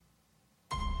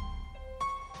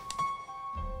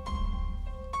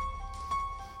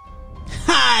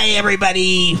Hi,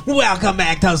 everybody. Welcome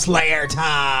back to Slayer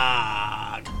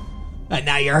Talk. And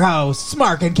now your hosts,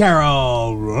 Mark and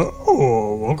Carol.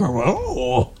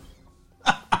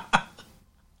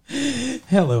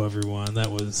 Hello, everyone.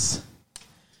 That was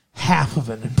half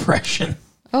of an impression.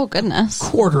 Oh, goodness.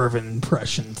 Quarter of an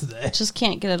impression today. Just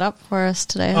can't get it up for us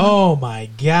today. Oh, my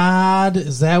God.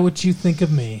 Is that what you think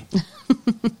of me?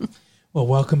 Well,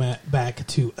 welcome back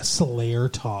to Slayer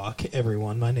Talk,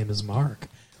 everyone. My name is Mark.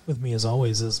 With me, as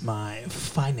always, is my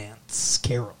finance,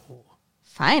 Carol.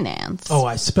 Finance? Oh,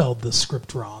 I spelled the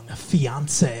script wrong.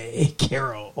 Fiance,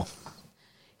 Carol.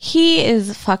 He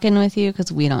is fucking with you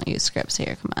because we don't use scripts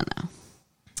here. Come on now.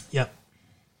 Yep.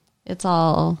 It's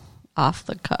all off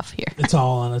the cuff here. It's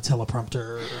all on a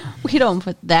teleprompter. We don't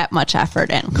put that much effort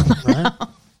in. Come on Right?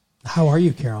 now. How are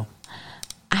you, Carol?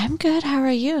 I'm good. How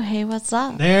are you? Hey, what's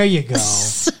up? There you go.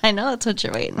 I know that's what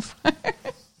you're waiting for.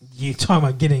 You talking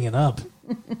about getting it up.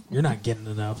 You're not getting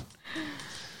it up.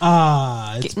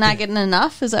 Not getting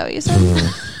enough? Is that what you said?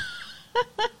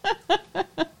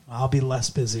 I'll be less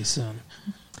busy soon.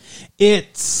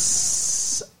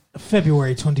 It's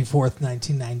February 24th,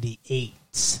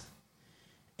 1998.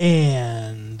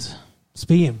 And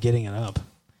speaking of getting it up,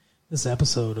 this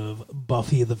episode of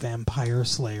Buffy the Vampire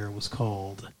Slayer was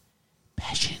called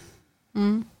Passion.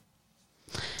 And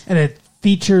it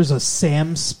features a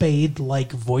Sam Spade-like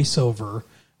voiceover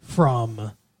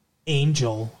from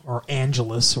Angel, or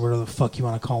Angelus, or whatever the fuck you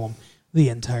want to call him, the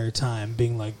entire time,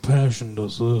 being like, passion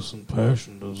does this and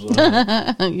passion does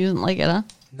that. You didn't like it, huh?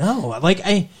 No, like,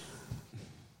 I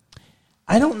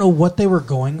don't know what they were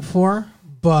going for,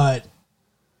 but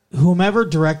whomever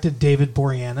directed David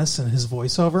Boreanaz and his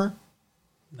voiceover,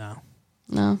 no,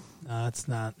 that's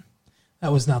not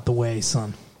the way,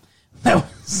 son.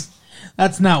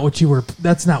 That's not what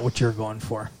you're going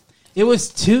for. It was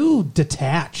too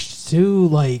detached, too,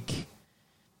 like,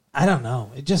 I don't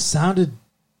know. It just sounded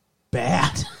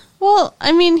bad. Well,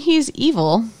 I mean, he's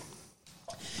evil.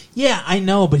 Yeah, I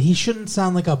know, but he shouldn't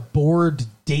sound like a bored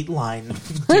Dateline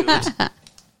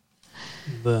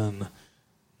dude.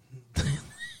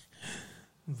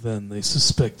 Then they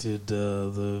suspected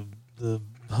the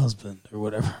husband or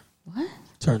whatever. What?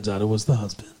 Turns out it was the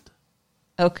husband.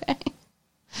 Okay.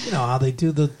 You know how they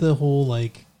do the whole,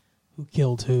 like, who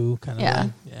killed who kind of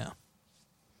thing? Yeah.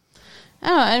 I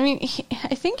don't know. I mean,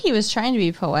 I think he was trying to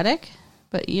be poetic,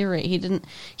 but you're right. He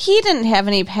didn't have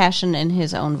any passion in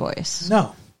his own voice.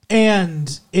 No.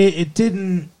 And it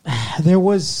didn't... There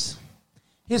was...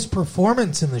 His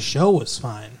performance in the show was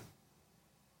fine.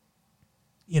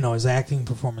 You know, his acting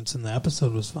performance in the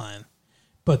episode was fine.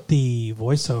 But the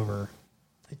voiceover,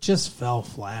 it just fell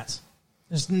flat.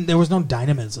 There was no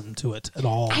dynamism to it at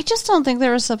all. I just don't think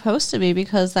there was supposed to be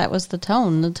because that was the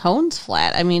tone. The tone's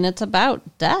flat. I mean, it's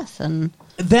about death. And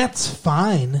that's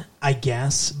fine, I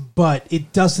guess, but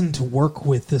it doesn't work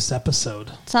with this episode.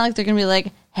 It's not like they're going to be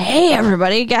like, hey,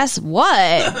 everybody, guess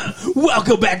what?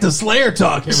 Welcome back to Slayer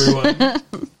Talk, everyone.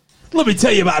 Let me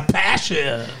tell you about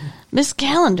passion. Miss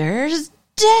Calendar's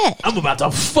dead. I'm about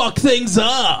to fuck things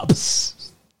up.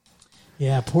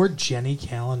 Yeah, poor Jenny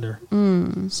Calendar.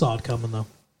 Saw it coming, though.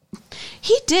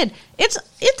 He did. It's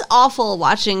awful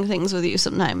watching things with you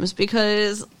sometimes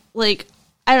because, like,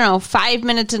 I don't know, 5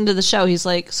 minutes into the show, he's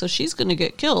like, so she's going to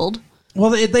get killed.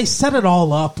 Well, they set it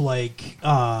all up like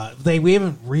we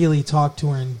haven't really talked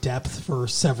to her in depth for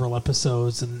several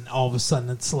episodes, and all of a sudden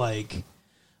it's like,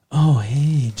 oh,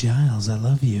 hey, Giles, I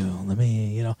love you. Let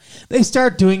me, you know. They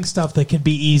start doing stuff that can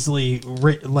be easily,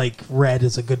 read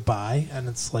as a goodbye, and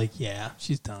it's like, yeah,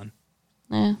 she's done.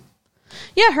 Yeah.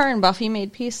 Yeah, her and Buffy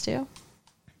made peace, too.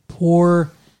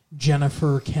 Poor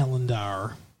Jennifer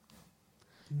Calendar.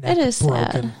 It is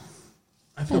broken. Sad.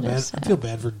 I feel bad. I feel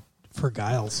bad for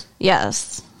Giles.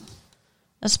 Yes.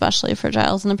 Especially for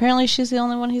Giles. And apparently she's the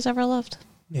only one he's ever loved.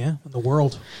 Yeah, in the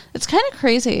world. It's kind of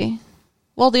crazy.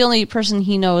 Well, the only person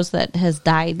he knows that has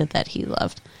died that he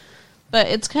loved. But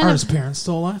it's kind of... Are his parents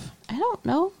still alive? I don't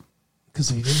know. Because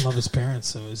if he didn't love his parents,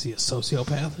 so is he a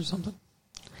sociopath or something?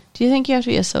 Do you think you have to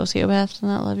be a sociopath to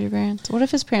not love your parents? What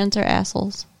if his parents are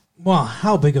assholes? Well,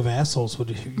 how big of assholes would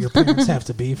your parents have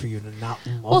to be for you to not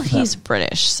love them? Well, he's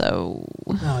British, so...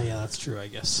 Oh, yeah, that's true, I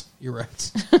guess. You're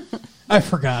right. I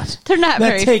forgot. They're not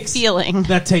very feeling.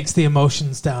 That takes the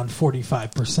emotions down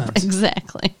 45%.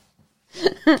 Exactly.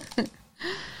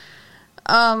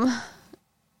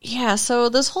 Yeah, so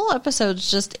this whole episode's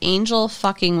just Angel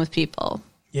fucking with people.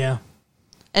 Yeah.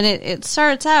 And it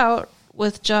starts out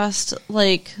with just,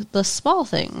 like, the small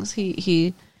things.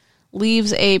 He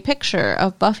leaves a picture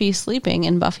of Buffy sleeping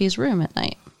in Buffy's room at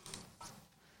night.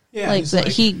 Yeah, like that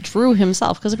he drew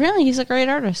himself, because apparently he's a great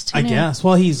artist. I guess.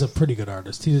 Well, he's a pretty good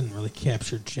artist. He didn't really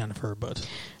capture Jennifer, but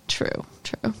true.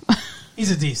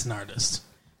 He's a decent artist.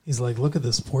 He's like, look at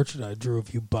this portrait I drew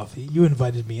of you, Buffy. You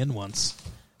invited me in once,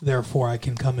 therefore I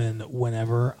can come in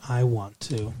whenever I want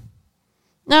to.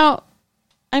 Now,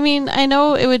 I mean, I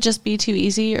know it would just be too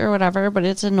easy or whatever, but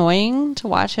it's annoying to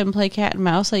watch him play cat and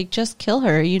mouse. Like, just kill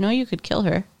her. You know, you could kill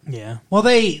her. Yeah. Well,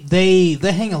 they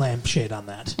hang a lampshade on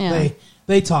that. Yeah.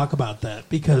 They talk about that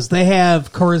because they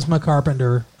have Charisma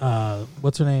Carpenter.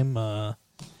 What's her name?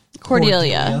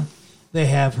 Cordelia. They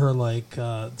have her like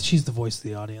she's the voice of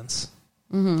the audience.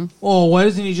 Mm-hmm. Oh, why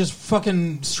doesn't he just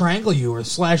fucking strangle you or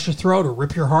slash your throat or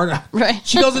rip your heart out? Right.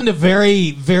 She goes into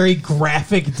very, very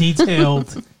graphic,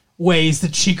 detailed ways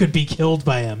that she could be killed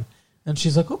by him, and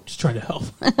she's like, "Oh, just trying to help."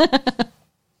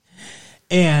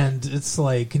 And it's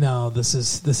like, no, this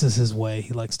is his way.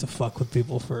 He likes to fuck with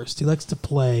people first. He likes to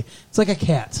play. It's like a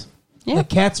cat. Yeah. Like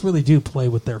cats really do play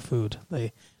with their food.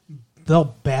 They'll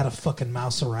bat a fucking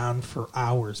mouse around for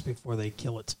hours before they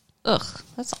kill it. Ugh,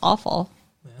 that's awful.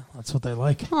 Yeah, that's what they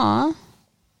like. Aw.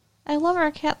 I love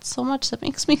our cats so much that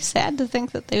makes me sad to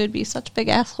think that they would be such big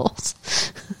assholes.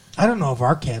 I don't know if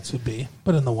our cats would be,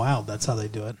 but in the wild, that's how they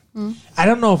do it. I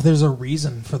don't know if there's a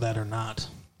reason for that or not.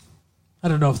 I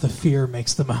don't know if the fear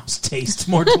makes the mouse taste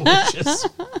more delicious.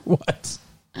 What?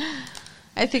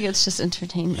 I think it's just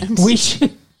entertainment.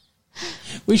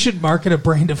 We should market a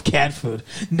brand of cat food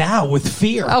now with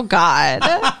fear. Oh, God.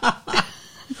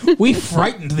 We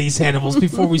frightened these animals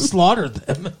before we slaughtered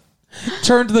them.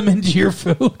 Turned them into your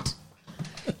food.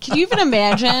 Can you even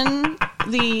imagine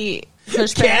the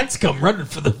cats come running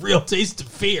for the real taste of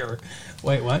fear?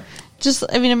 Wait, what? Just,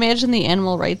 I mean, imagine the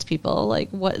animal rights people.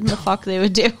 Like, what in the fuck they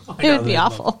would do? It would be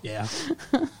awful. Yeah.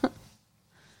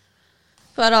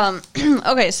 But,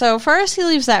 okay, so first he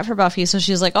leaves that for Buffy. So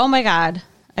she's like, oh my God,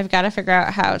 I've got to figure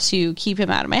out how to keep him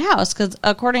out of my house. Because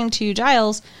according to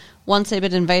Giles, once they've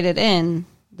been invited in,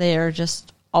 they are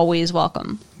just always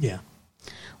welcome. Yeah.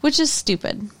 Which is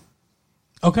stupid.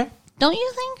 Okay. Don't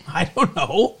you think? I don't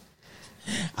know.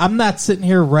 I'm not sitting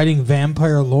here writing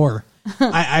vampire lore.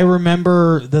 I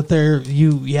remember that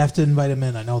you have to invite him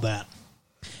in. I know that.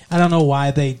 I don't know why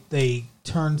they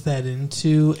turned that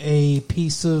into a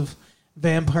piece of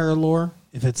vampire lore.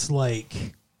 If it's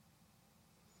like,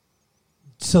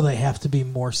 so they have to be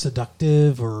more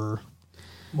seductive or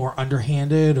more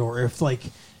underhanded, or if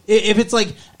it's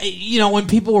like, you know, when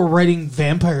people were writing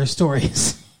vampire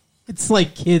stories, it's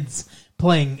like kids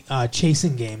playing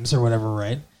chasing games or whatever,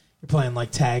 right? You're playing like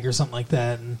tag or something like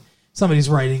that, and somebody's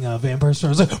writing a vampire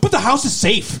story. It's like, but the house is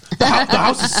safe. The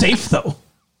house is safe, though.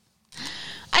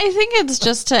 I think it's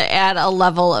just to add a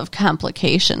level of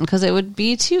complication, because it would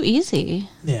be too easy.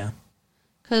 Yeah.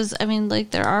 Because, I mean, like,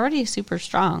 they're already super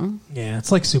strong. Yeah,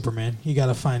 it's like Superman. You got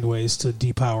to find ways to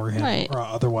depower him, right, or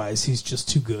otherwise he's just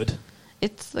too good.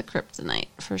 It's the kryptonite,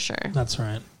 for sure. That's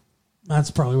right.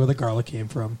 That's probably where the garlic came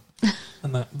from.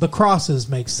 And the crosses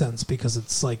make sense because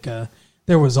it's like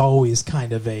there was always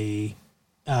kind of a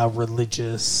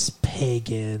religious,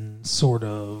 pagan sort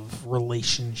of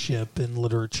relationship in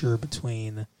literature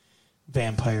between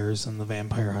vampires and the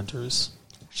vampire hunters.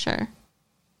 Sure.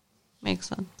 Makes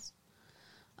sense.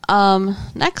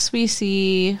 Next we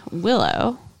see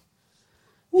Willow.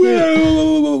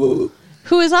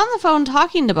 Who is on the phone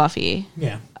talking to Buffy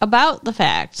about the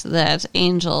fact that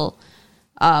Angel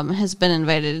has been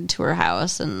invited to her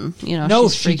house, and, you know,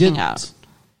 she's freaking out.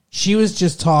 She was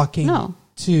just talking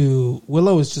to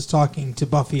Willow was just talking to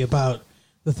Buffy about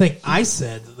the thing I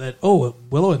said that,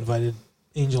 Willow invited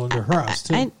Angel into her house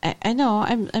too. I know.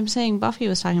 I'm saying Buffy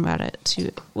was talking about it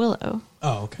to Willow.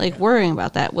 Oh, okay. Like, worrying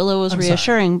about that. Willow was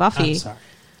reassuring Buffy. I'm sorry.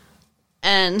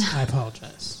 And I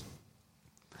apologize.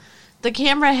 The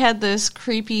camera had this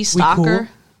creepy stalker. We cool?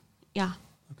 Yeah.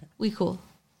 Okay. We cool.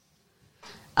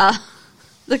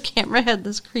 The camera had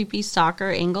this creepy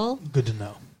stalker angle. Good to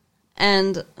know.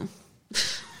 And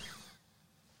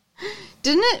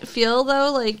didn't it feel,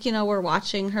 though, like, you know, we're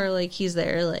watching her, like, he's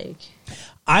there, like...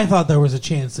 I thought there was a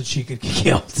chance that she could get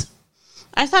killed.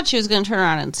 I thought she was going to turn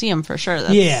around and see him for sure.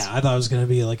 Yeah, I thought it was going to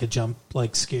be like a jump,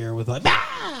 like, scare with, like...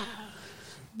 Ah!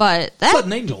 But that...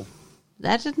 Sudden Angel.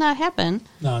 That did not happen.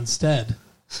 No, instead.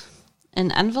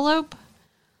 An envelope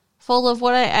full of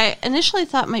what I initially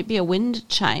thought might be a wind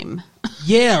chime.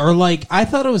 Yeah, or like, I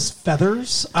thought it was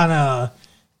feathers on a...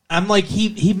 I'm like,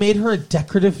 he made her a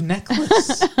decorative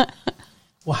necklace.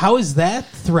 Well, how is that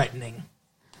threatening?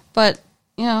 But,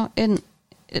 you know,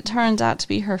 it turns out to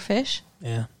be her fish.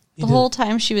 Yeah. The whole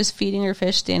time she was feeding her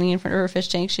fish, standing in front of her fish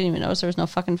tank, she didn't even notice there was no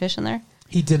fucking fish in there.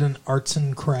 He did an arts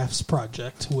and crafts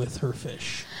project with her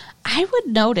fish. I would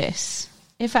notice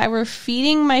if I were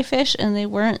feeding my fish and they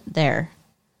weren't there.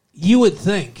 You would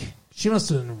think. She must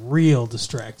have been real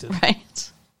distracted.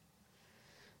 Right.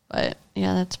 But,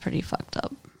 yeah, that's pretty fucked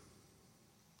up.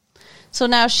 So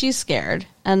now she's scared.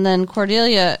 And then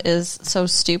Cordelia is so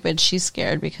stupid she's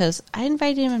scared because I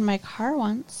invited him in my car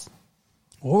once.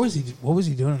 What was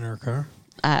he doing in her car?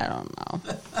 I don't know.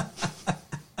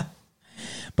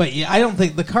 But yeah, I don't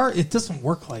think the car, it doesn't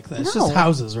work like that. It's just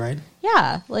houses, right?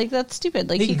 Yeah, like that's stupid.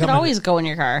 Like he could always go in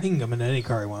your car. He can come in any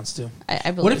car he wants to.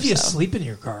 I believe What if you sleep in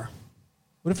your car?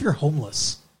 What if you're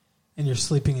homeless and you're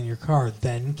sleeping in your car?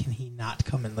 Then can he not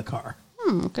come in the car?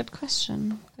 Good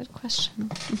question. Good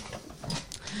question.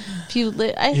 If you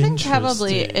live, I think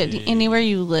probably anywhere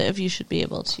you live, you should be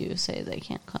able to say they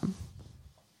can't come.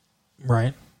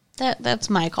 Right. That's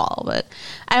my call, but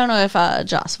I don't know if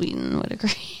Joss Whedon would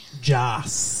agree.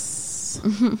 Joss.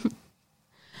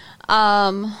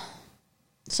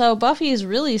 So Buffy is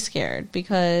really scared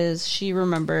because she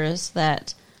remembers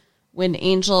that when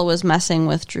Angel was messing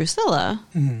with Drusilla,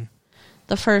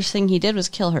 the first thing he did was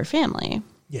kill her family.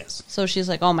 Yes. So she's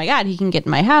like, oh my God, he can get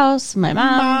in my house, my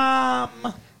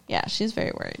mom. Yeah, she's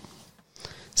very worried.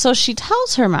 So she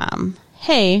tells her mom,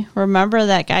 hey, remember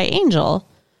that guy Angel?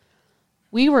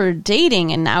 We were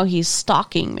dating and now he's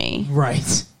stalking me.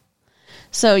 Right.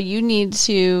 So you need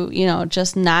to,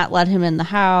 just not let him in the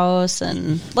house.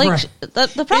 And like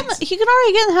the problem, he can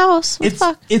already get in the house. What the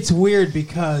fuck? It's weird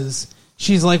because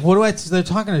she's like, they're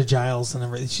talking to Giles and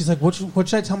everything. She's like, what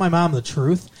should I tell my mom, the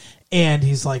truth? And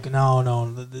he's like,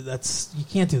 no, that's, you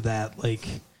can't do that. Like,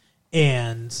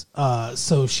 and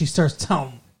so she starts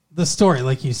telling the story,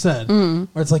 like you said,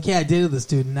 where it's like, yeah, I dated this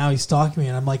dude and now he's stalking me.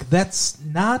 And I'm like, that's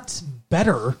not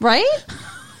better. Right?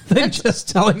 Than just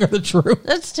telling her the truth.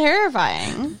 That's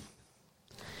terrifying.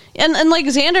 And like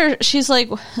Xander, she's like,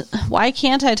 why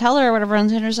can't I tell her or whatever? And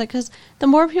Xander's like, because the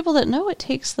more people that know, it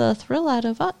takes the thrill out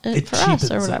of it for us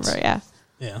or whatever. Yeah.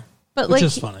 Yeah. But which like,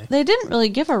 is funny. They didn't really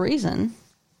give a reason.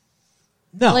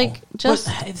 No. Like, just.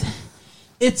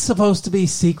 It's supposed to be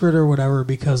secret or whatever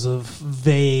because of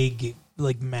vague,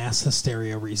 like, mass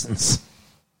hysteria reasons.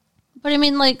 But I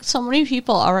mean, like, so many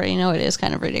people already know it is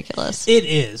kind of ridiculous. It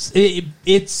is.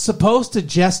 It's supposed to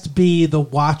just be the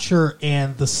Watcher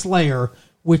and the Slayer,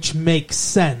 which makes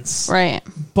sense. Right.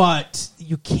 But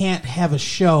you can't have a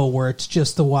show where it's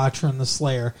just the Watcher and the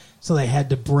Slayer, so they had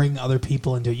to bring other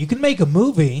people into it. You can make a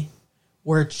movie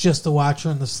where it's just the Watcher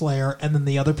and the Slayer, and then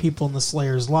the other people in the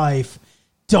Slayer's life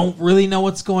don't really know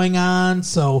what's going on,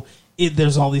 so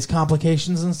there's all these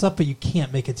complications and stuff, but you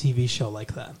can't make a TV show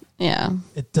like that. Yeah.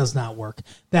 It does not work.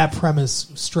 That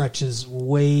premise stretches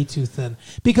way too thin.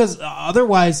 Because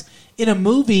otherwise, in a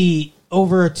movie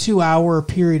over a 2-hour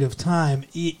period of time,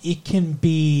 it can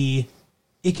be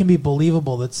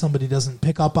believable that somebody doesn't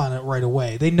pick up on it right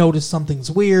away. They notice something's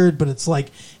weird, but it's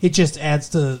like it just adds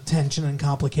to tension and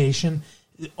complication.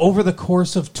 Over the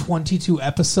course of 22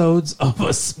 episodes of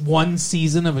one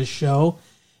season of a show,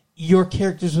 your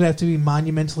characters would have to be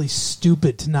monumentally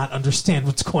stupid to not understand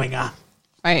what's going on.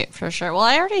 Right, for sure. Well,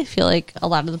 I already feel like a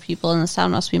lot of the people in this town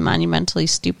must be monumentally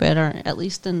stupid, or at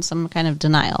least in some kind of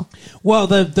denial. Well,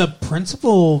 the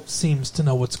principal seems to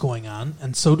know what's going on,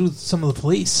 and so do some of the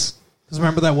police. Because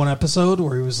remember that one episode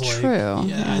where he was like... True.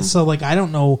 Yeah. So, like, I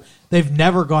don't know. They've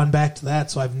never gone back to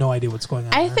that, so I have no idea what's going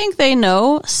on I think they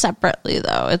know separately,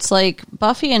 though. It's like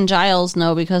Buffy and Giles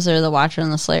know because they're the Watcher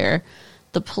and the Slayer.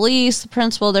 The police, the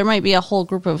principal, there might be a whole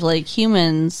group of, like,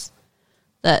 humans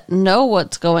that know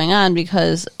what's going on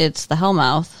because it's the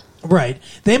Hellmouth. Right.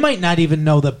 They might not even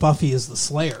know that Buffy is the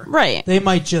Slayer. Right. They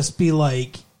might just be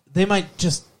like... They might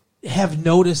just have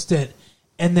noticed it,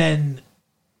 and then...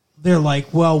 They're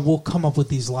like, well, we'll come up with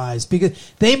these lies. Because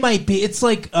they might be... It's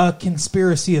like a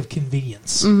conspiracy of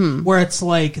convenience. Mm-hmm. Where it's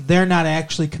like, they're not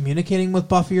actually communicating with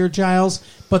Buffy or Giles,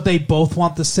 but they both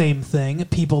want the same thing.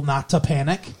 People not to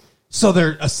panic. So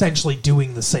they're essentially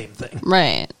doing the same thing.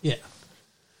 Right. Yeah.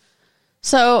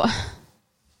 So,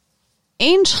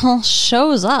 Angel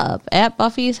shows up at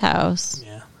Buffy's house.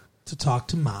 Yeah. To talk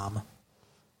to Mom.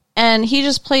 And he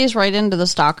just plays right into the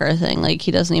stalker thing. Like,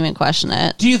 he doesn't even question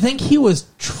it. Do you think he was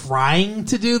trying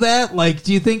to do that? Like,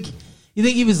 do you think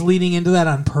he was leading into that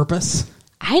on purpose?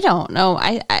 I don't know.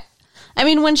 I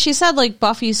mean, when she said, like,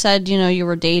 Buffy said, you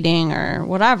were dating or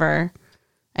whatever,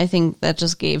 I think that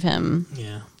just gave him...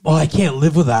 Yeah. Well, I can't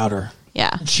live without her.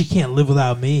 Yeah. And she can't live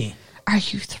without me. Are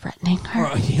you threatening her?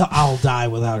 I'll die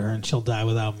without her and she'll die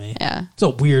without me. Yeah. It's a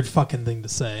weird fucking thing to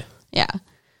say. Yeah.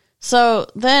 So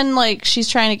then, like, she's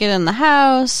trying to get in the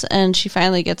house, and she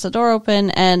finally gets the door open,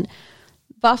 and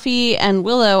Buffy and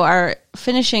Willow are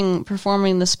finishing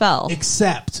performing the spell.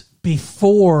 Except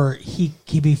before she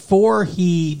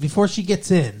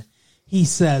gets in, he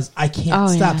says, "I can't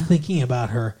stop thinking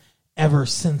about her ever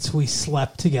since we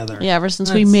slept together." Yeah, ever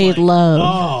since we made love.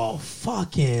 Oh,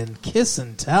 fucking kiss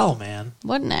and tell, man.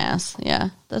 What an ass. Yeah,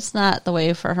 that's not the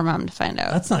way for her mom to find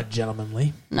out. That's not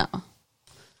gentlemanly. No.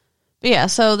 But yeah,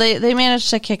 so they managed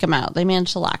to kick him out. They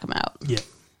managed to lock him out. Yeah.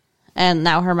 And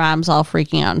now her mom's all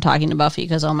freaking out and talking to Buffy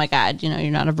because, oh my God, you're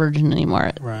not a virgin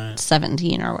anymore at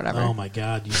 17 or whatever. Oh my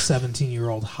God, you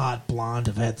 17-year-old hot blonde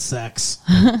have had sex.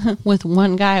 With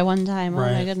one guy one time. Oh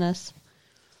my goodness.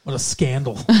 What a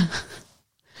scandal.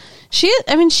 She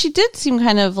did seem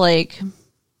kind of like,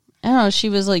 I don't know, she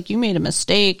was like, you made a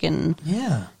mistake and,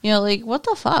 like, what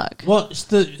the fuck? Well,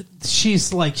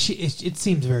 she's like, it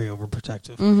seemed very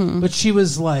overprotective. But she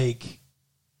was like,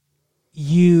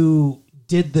 you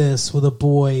did this with a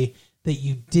boy that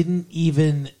you didn't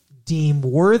even deem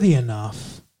worthy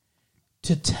enough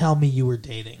to tell me you were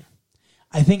dating.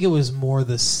 I think it was more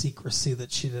the secrecy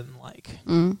that she didn't like.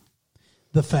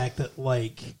 The fact that,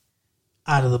 like,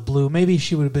 out of the blue, maybe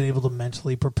she would have been able to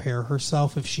mentally prepare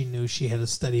herself if she knew she had a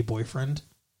steady boyfriend.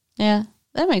 Yeah,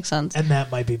 that makes sense. And that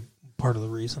might be part of the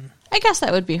reason. I guess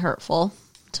that would be hurtful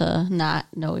to not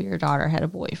know your daughter had a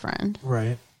boyfriend.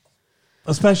 Right.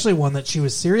 Especially one that she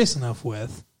was serious enough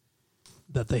with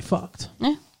that they fucked.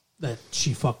 Yeah. That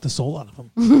she fucked the soul out of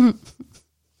him.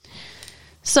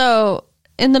 So,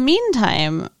 in the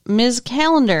meantime, Ms.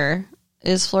 Calendar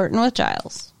is flirting with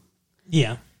Giles.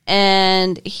 Yeah.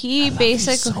 And he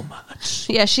basically... so much.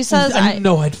 Yeah, she says... I didn't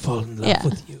know I'd fall in love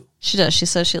with you. She does. She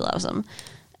says she loves him.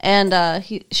 And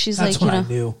she's That's like, when I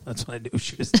knew. That's when I knew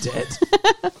she was dead.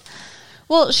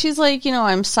 Well, she's like,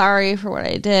 I'm sorry for what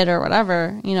I did or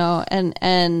whatever,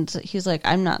 and he's like,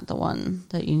 I'm not the one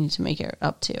that you need to make it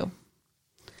up to.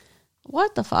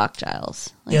 What the fuck,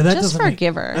 Giles? Like, yeah, that just doesn't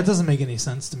forgive her. That doesn't make any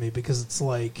sense to me because it's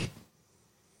like,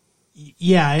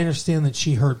 yeah, I understand that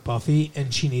she hurt Buffy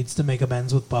and she needs to make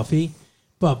amends with Buffy,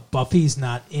 but Buffy's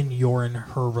not in your and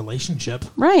her relationship.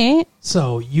 Right.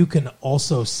 So you can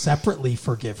also separately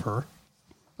forgive her.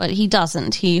 But he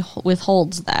doesn't. He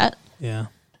withholds that. Yeah.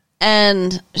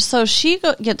 And so she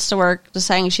gets to work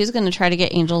deciding she's going to try to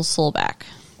get Angel's soul back.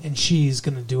 And she's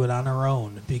going to do it on her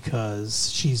own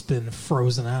because she's been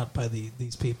frozen out by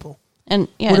these people. And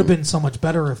would have been so much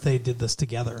better if they did this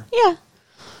together. Yeah.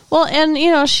 Well,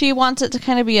 and, she wants it to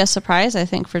kind of be a surprise, I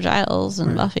think, for Giles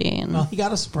and Buffy. And, well, he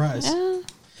got a surprise. Yeah.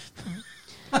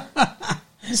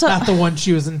 Not the one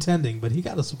she was intending, but he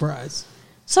got a surprise.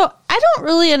 So I don't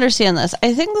really understand this.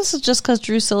 I think this is just because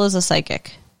Drusilla's a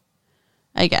psychic.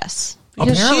 I guess.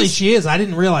 Because apparently she is. I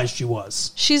didn't realize she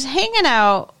was. She's hanging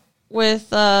out with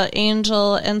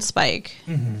Angel and Spike.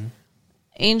 Mm-hmm.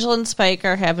 Angel and Spike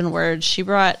are having words. She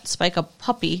brought Spike a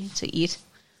puppy to eat.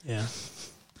 Yeah.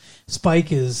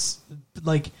 Spike is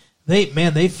like,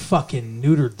 they fucking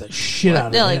neutered the shit out of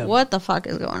him. They're like, what the fuck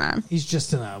is going on? He's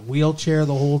just in a wheelchair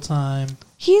the whole time.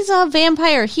 He's a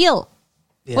vampire heel.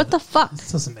 Yeah, what the fuck?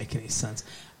 This doesn't make any sense.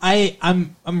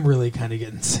 I'm really kind of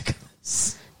getting sick of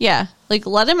this. Yeah, like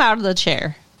let him out of the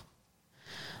chair.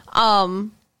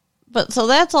 But so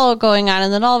that's all going on,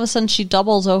 and then all of a sudden she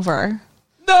doubles over.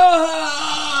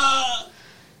 No!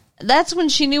 That's when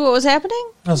she knew what was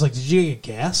happening? I was like, did you get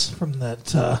gas from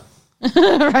that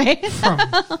right? From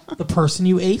the person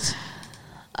you ate?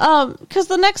 Because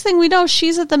the next thing we know,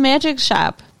 she's at the magic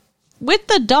shop with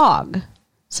the dog,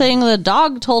 saying the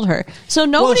dog told her. So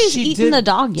nobody's eaten the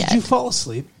dog yet. Did you fall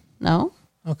asleep? No.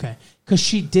 Okay. Because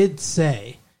she did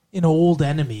say an old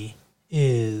enemy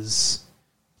is,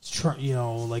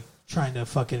 trying to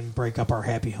fucking break up our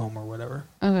happy home or whatever.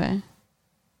 Okay.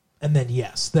 And then,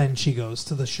 then she goes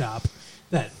to the shop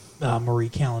that Marie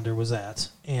Calendar was at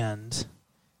and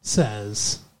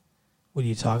says, what are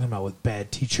you talking about with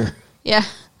bad teacher? Yeah.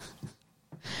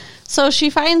 So she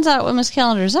finds out what Miss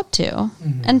Calendar's up to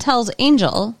and tells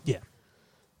Angel. Yeah.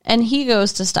 And he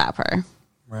goes to stop her.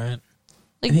 Right.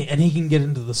 Like, and he can get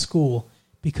into the school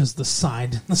because the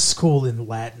sign in the school in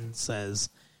Latin says,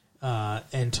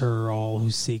 enter all who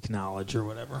seek knowledge or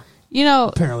whatever.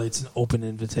 Apparently it's an open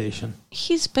invitation.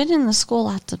 He's been in the school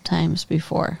lots of times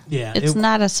before. Yeah. It's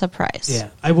not a surprise. Yeah.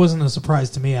 It wasn't a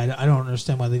surprise to me. I don't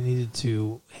understand why they needed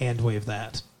to hand wave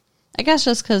that. I guess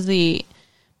just because the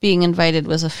being invited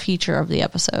was a feature of the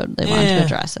episode. They wanted to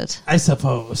address it. I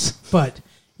suppose. But,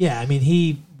 yeah, I mean,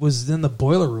 he was in the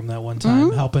boiler room that one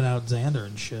time helping out Xander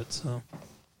and shit, so.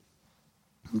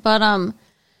 But,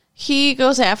 he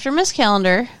goes after Miss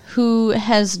Calendar, who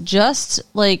has just,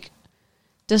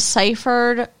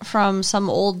 deciphered from some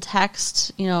old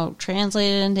text,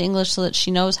 translated into English so that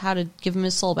she knows how to give him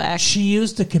his soul back. She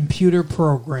used a computer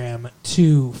program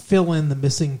to fill in the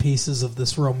missing pieces of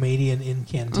this Romanian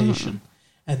incantation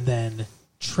and then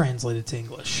translate it to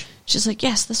English. She's like,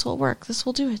 yes, this will work. This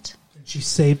will do it. And she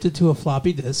saved it to a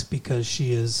floppy disk because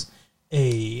she is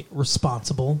a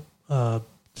responsible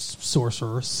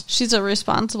sorceress. She's a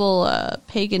responsible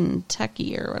pagan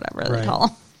techie or whatever they call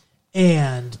them.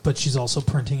 But she's also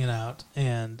printing it out.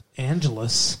 And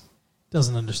Angelus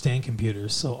doesn't understand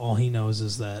computers, so all he knows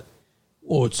is that,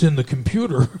 it's in the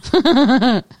computer.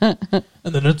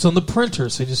 And then it's on the printer,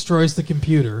 so he destroys the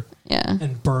computer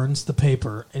and burns the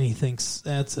paper, and he thinks,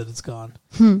 that's it, it's gone.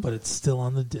 But it's still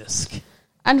on the disc.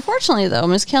 Unfortunately, though,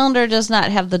 Miss Calendar does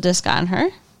not have the disc on her.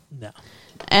 No.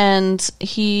 And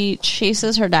he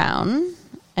chases her down,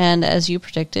 and as you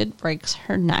predicted, breaks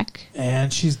her neck.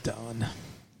 And she's done.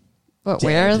 But dead.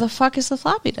 Where the fuck is the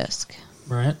floppy disk?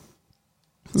 Right.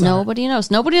 Nobody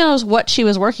knows. Nobody knows what she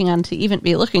was working on to even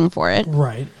be looking for it.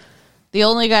 Right. The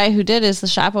only guy who did is the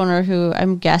shop owner, who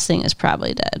I'm guessing is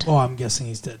probably dead. Oh, I'm guessing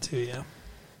he's dead too, yeah.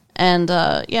 And,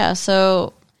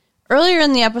 so earlier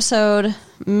in the episode,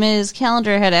 Ms.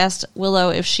 Calendar had asked Willow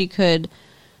if she could,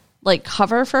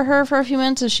 cover for her for a few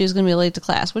minutes if she was going to be late to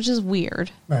class, which is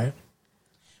weird. Right.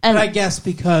 And I guess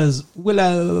because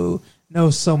Willow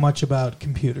knows so much about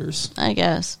computers. I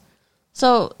guess.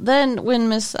 So then when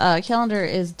Miss Calendar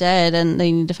is dead and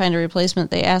they need to find a replacement,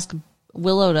 they ask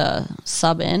Willow to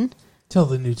sub in. Till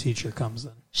the new teacher comes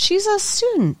in. She's a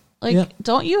student.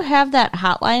 Don't you have that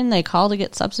hotline they call to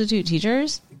get substitute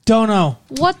teachers? Don't know.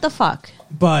 What the fuck?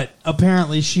 But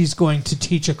apparently she's going to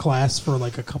teach a class for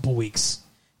a couple weeks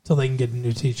till they can get a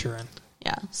new teacher in.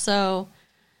 Yeah, so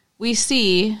we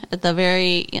see at the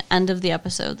very end of the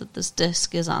episode that this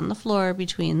disc is on the floor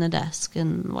between the desk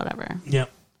and whatever.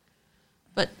 Yep.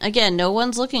 But again, no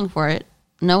one's looking for it.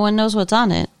 No one knows what's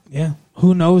on it. Yeah.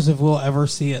 Who knows if we'll ever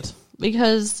see it?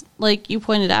 Because, like you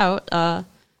pointed out,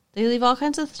 they leave all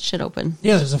kinds of shit open.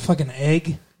 Yeah, there's a fucking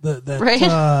egg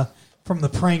right? From the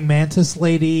praying mantis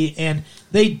lady. And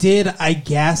they did, I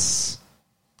guess,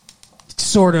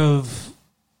 sort of,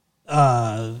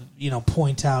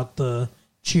 point out the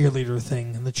cheerleader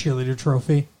thing and the cheerleader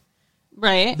trophy.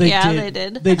 Right. They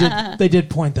did. They did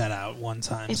point that out one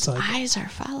time. Its eyes are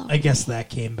following. I guess that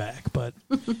came back, but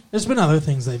there's been other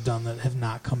things they've done that have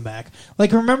not come back.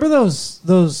 Remember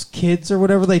those kids or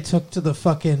whatever they took to the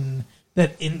fucking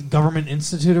government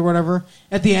institute or whatever?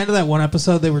 At the end of that one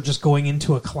episode, they were just going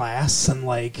into a class and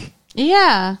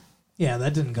yeah,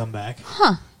 that didn't come back.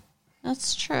 Huh?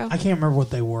 That's true. I can't remember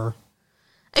what they were.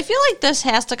 I feel like this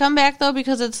has to come back though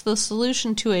because it's the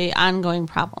solution to a ongoing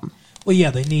problem. Well,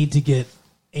 yeah, they need to get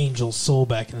Angel's soul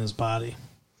back in his body.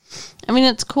 I mean,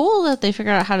 it's cool that they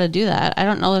figured out how to do that. I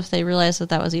don't know if they realized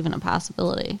that was even a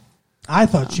possibility. I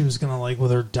thought she was going to,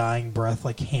 with her dying breath,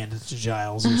 hand it to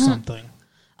Giles or something.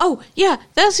 Oh, yeah,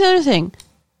 that's the other thing.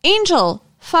 Angel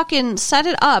fucking set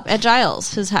it up at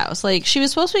Giles' his house. She was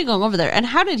supposed to be going over there. And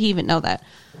how did he even know that?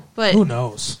 But who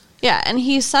knows? Yeah, and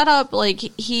he set up,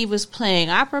 he was playing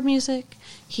opera music.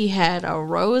 He had a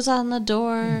rose on the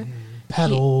door. Mm-hmm.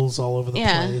 Petals all over the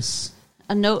place.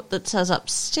 A note that says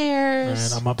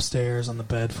upstairs. Right, I'm upstairs on the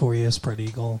bed for you, spread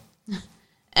eagle.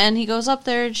 And he goes up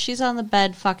there, and she's on the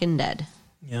bed fucking dead.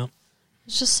 Yep.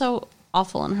 It's just so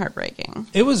awful and heartbreaking.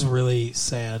 It was really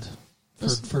sad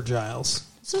for Giles.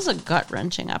 This is a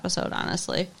gut-wrenching episode,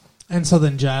 honestly. And so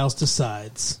then Giles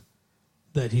decides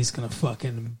that he's going to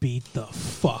fucking beat the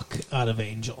fuck out of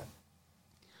Angel.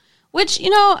 Which,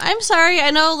 I'm sorry.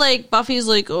 I know, Buffy's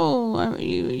oh,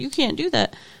 you can't do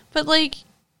that. But,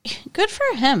 good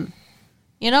for him.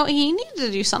 He needed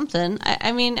to do something.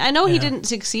 I mean, I know he didn't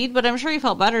succeed, but I'm sure he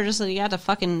felt better just that he had to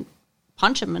fucking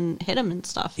punch him and hit him and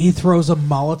stuff. He throws a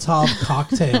Molotov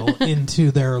cocktail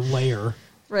into their lair.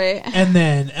 Right. And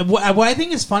then, what I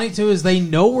think is funny, too, is they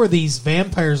know where these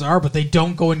vampires are, but they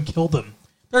don't go and kill them.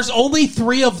 There's only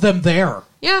 3 of them there.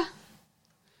 Yeah.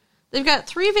 They've got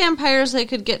 3 vampires they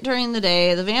could get during the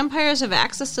day. The vampires have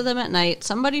access to them at night.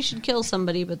 Somebody should kill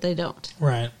somebody, but they don't.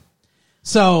 Right.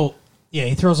 So, yeah,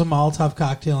 he throws a Molotov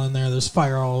cocktail in there. There's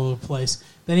fire all over the place.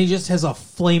 Then he just has a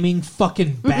flaming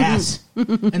fucking bat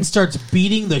and starts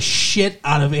beating the shit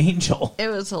out of Angel. It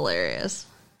was hilarious.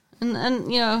 And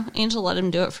Angel let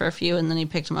him do it for a few, and then he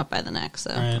picked him up by the neck,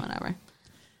 so whatever.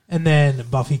 And then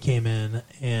Buffy came in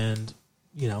and,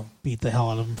 beat the hell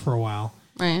out of him for a while.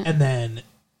 Right. And then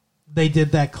they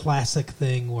did that classic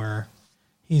thing where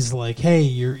he's like, "Hey,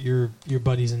 your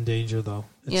buddy's in danger, though.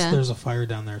 There's a fire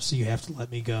down there, so you have to let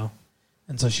me go."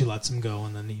 And so she lets him go,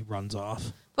 and then he runs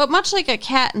off. But much like a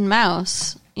cat and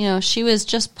mouse, she was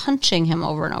just punching him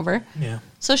over and over. Yeah.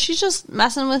 So she's just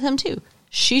messing with him too.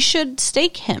 She should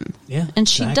stake him. Yeah. And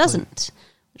she doesn't.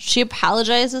 She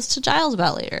apologizes to Giles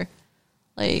about later.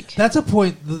 Like, that's a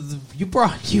point you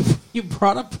brought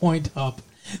a point up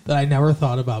that I never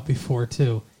thought about before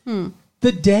too.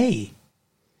 The day.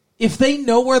 If they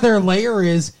know where their lair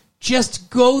is, just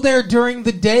go there during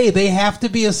the day. They have to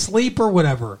be asleep or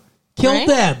whatever. Kill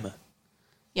them.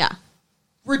 Yeah.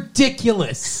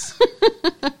 Ridiculous.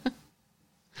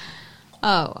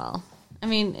 Oh, well. I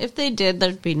mean, if they did,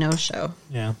 there'd be no show.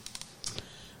 Yeah.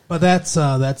 But that's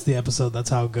the episode.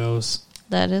 That's how it goes.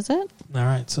 That is it. All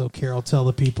right. So, Carol, tell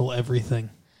the people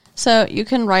everything. So, you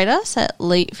can write us at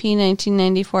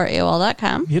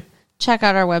latefee1994AOL.com. Yep. Check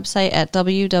out our website at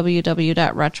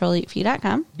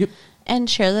www.retrolatefee.com. Yep. And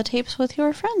share the tapes with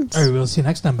your friends. All right. We'll see you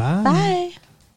next time. Bye. Bye.